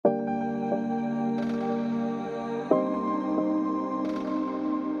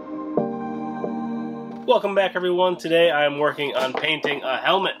Welcome back, everyone. Today I am working on painting a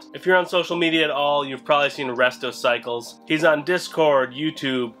helmet. If you're on social media at all, you've probably seen RestoCycles. He's on Discord,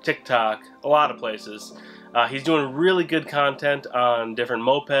 YouTube, TikTok, a lot of places. He's doing really good content on different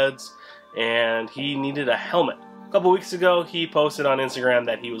mopeds, and he needed a helmet. A couple weeks ago, he posted on Instagram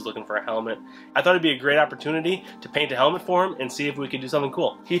that he was looking for a helmet. I thought it'd be a great opportunity to paint a helmet for him and see if we could do something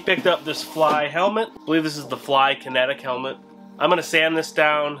cool. He picked up this Fly helmet. I believe this is the Fly Kinetic helmet. I'm gonna sand this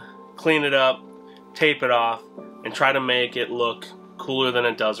down, clean it up, tape it off, and try to make it look cooler than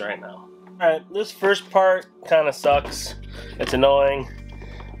it does right now. Alright, this first part kind of sucks. It's annoying.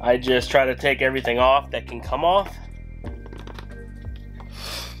 I just try to take everything off that can come off.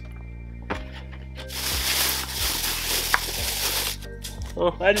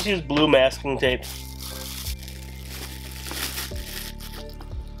 Well, I just use blue masking tape.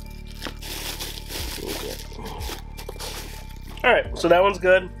 Alright, so that one's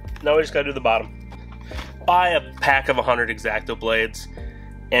good. Now we just gotta do the bottom. Buy a pack of 100 X-Acto blades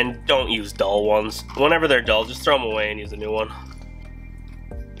and don't use dull ones. Whenever they're dull, just throw them away and use a new one.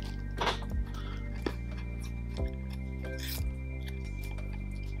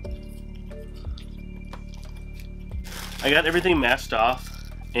 I got everything masked off,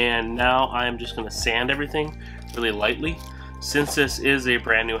 and now I'm just going to sand everything really lightly. Since this is a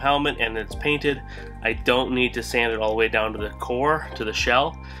brand new helmet and it's painted, I don't need to sand it all the way down to the core, to the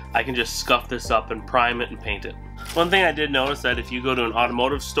shell. I can just scuff this up and prime it and paint it. One thing I did notice that if you go to an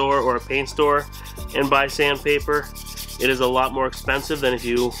automotive store or a paint store and buy sandpaper, it is a lot more expensive than if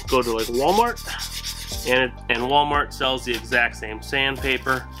you go to like Walmart. And Walmart sells the exact same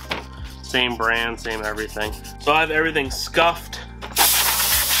sandpaper, same brand, same everything. So I have everything scuffed.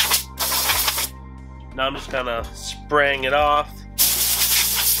 Now I'm just kind of spraying it off.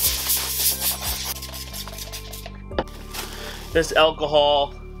 This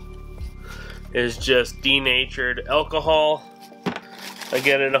alcohol is just denatured alcohol. I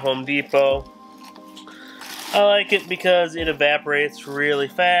get it at Home Depot. I like it because it evaporates really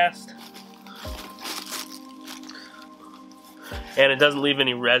fast and it doesn't leave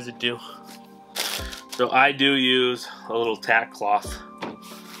any residue. So I do use a little tack cloth.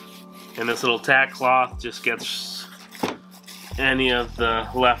 And this little tack cloth just gets any of the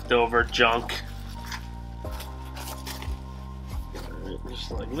leftover junk. Right,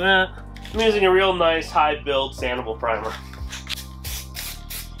 just like that. I'm using a real nice high build sandable primer.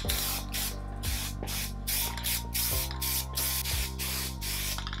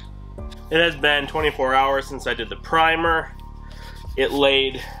 It has been 24 hours since I did the primer. It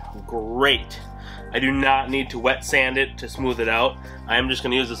laid great. I do not need to wet sand it to smooth it out. I am just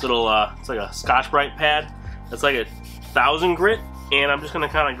gonna use this little, it's like a Scotch-Brite pad. It's like a 1000 grit, and I'm just gonna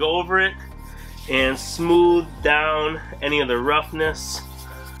kind of go over it and smooth down any of the roughness.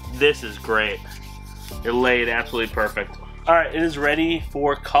 This is great. It laid absolutely perfect. All right, it is ready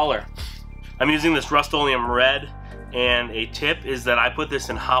for color. I'm using this Rust-Oleum red, and a tip is that I put this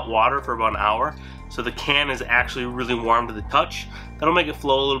in hot water for about an hour, so the can is actually really warm to the touch. That'll make it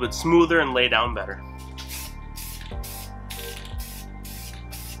flow a little bit smoother and lay down better.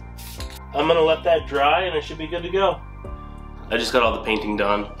 I'm gonna let that dry and it should be good to go. I just got all the painting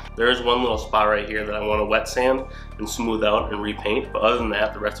done. There is one little spot right here that I want to wet sand and smooth out and repaint, but other than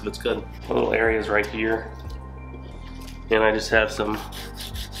that, the rest of it's good. The little areas right here. And I just have some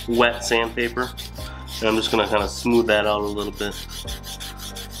wet sandpaper. And I'm just gonna kind of smooth that out a little bit.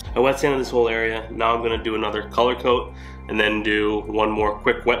 I wet sanded this whole area. Now I'm gonna do another color coat and then do one more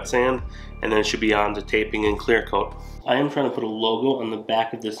quick wet sand, and then it should be on to taping and clear coat. I am trying to put a logo on the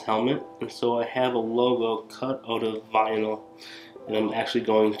back of this helmet, and so I have a logo cut out of vinyl, and I'm actually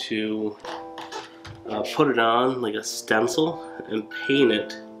going to put it on like a stencil and paint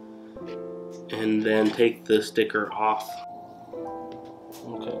it, and then take the sticker off.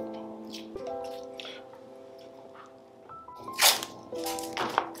 Okay.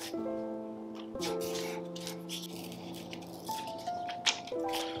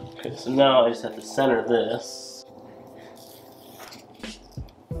 Okay, so now I just have to center this.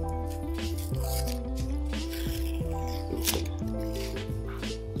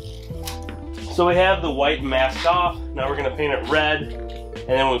 So we have the white masked off. Now we're gonna paint it red, and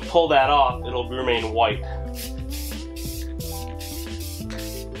then when we pull that off, it'll remain white.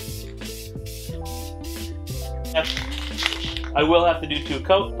 I will have to do 2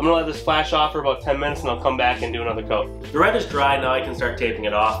 coats. I'm gonna let this flash off for about 10 minutes and I'll come back and do another coat. The red is dry, now I can start taping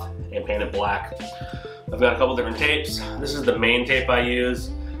it off and paint it black. I've got a couple different tapes. This is the main tape I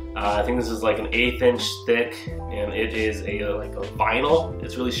use. I think this is like an 1/8 inch thick, and it is like a vinyl.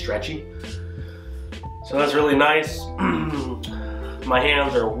 It's really stretchy. So that's really nice. My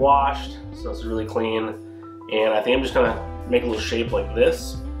hands are washed, So it's really clean. And I think I'm just gonna make a little shape like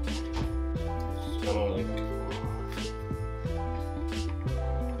this. So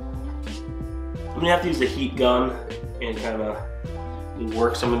I'm gonna have to use the heat gun and kind of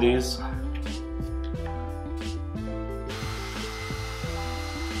work some of these.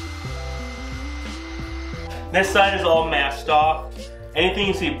 This side is all masked off. Anything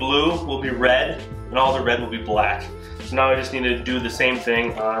you see blue will be red, and all the red will be black. So now I just need to do the same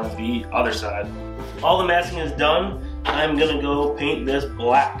thing on the other side. All the masking is done. I'm gonna go paint this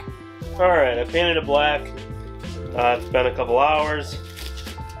black. All right, I painted it black. It's been a couple hours.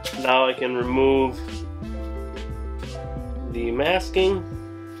 Now I can remove the masking.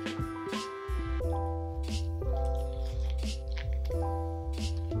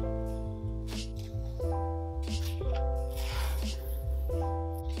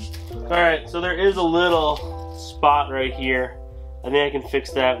 Alright, so there is a little spot right here. I think I can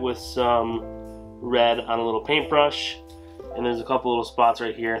fix that with some red on a little paintbrush. And there's a couple little spots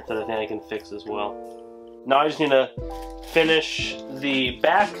right here that I think I can fix as well. Now I just need to finish the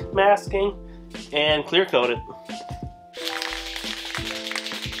back masking and clear coat it.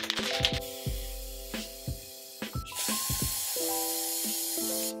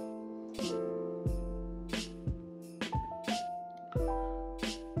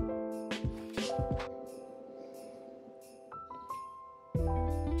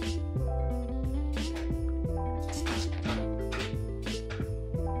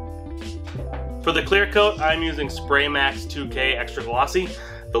 For the clear coat, I'm using spraymax 2K extra glossy.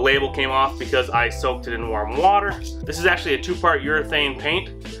 The label came off because I soaked it in warm water. This is actually a 2-part urethane paint,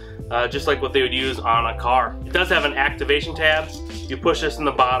 just like what they would use on a car. It does have an activation tab. You push this in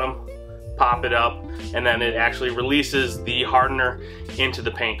the bottom, pop it up, and then it actually releases the hardener into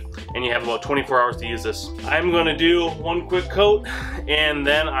the paint. And you have about 24 hours to use this. I'm going to do one quick coat, and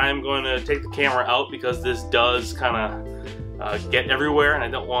then I'm going to take the camera out because this does kind of get everywhere, and I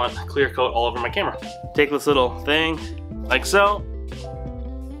don't want clear coat all over my camera. Take this little thing, like so.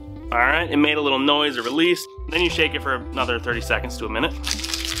 Alright, it made a little noise, it released. Then you shake it for another 30 seconds to a minute.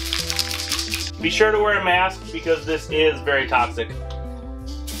 Be sure to wear a mask because this is very toxic.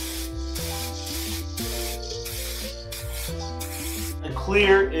 The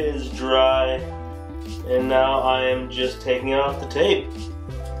clear is dry, and now I am just taking off the tape.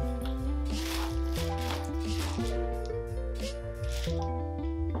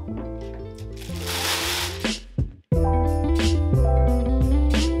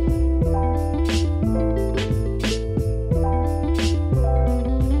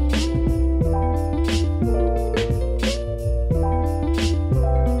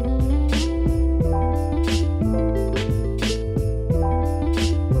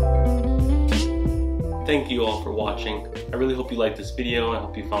 Thank you all for watching. I really hope you liked this video. I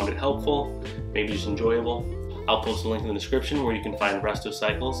hope you found it helpful, maybe just enjoyable. I'll post a link in the description where you can find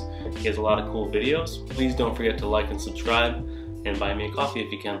RestoCycles. He has a lot of cool videos. Please don't forget to like and subscribe, and buy me a coffee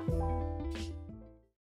if you can.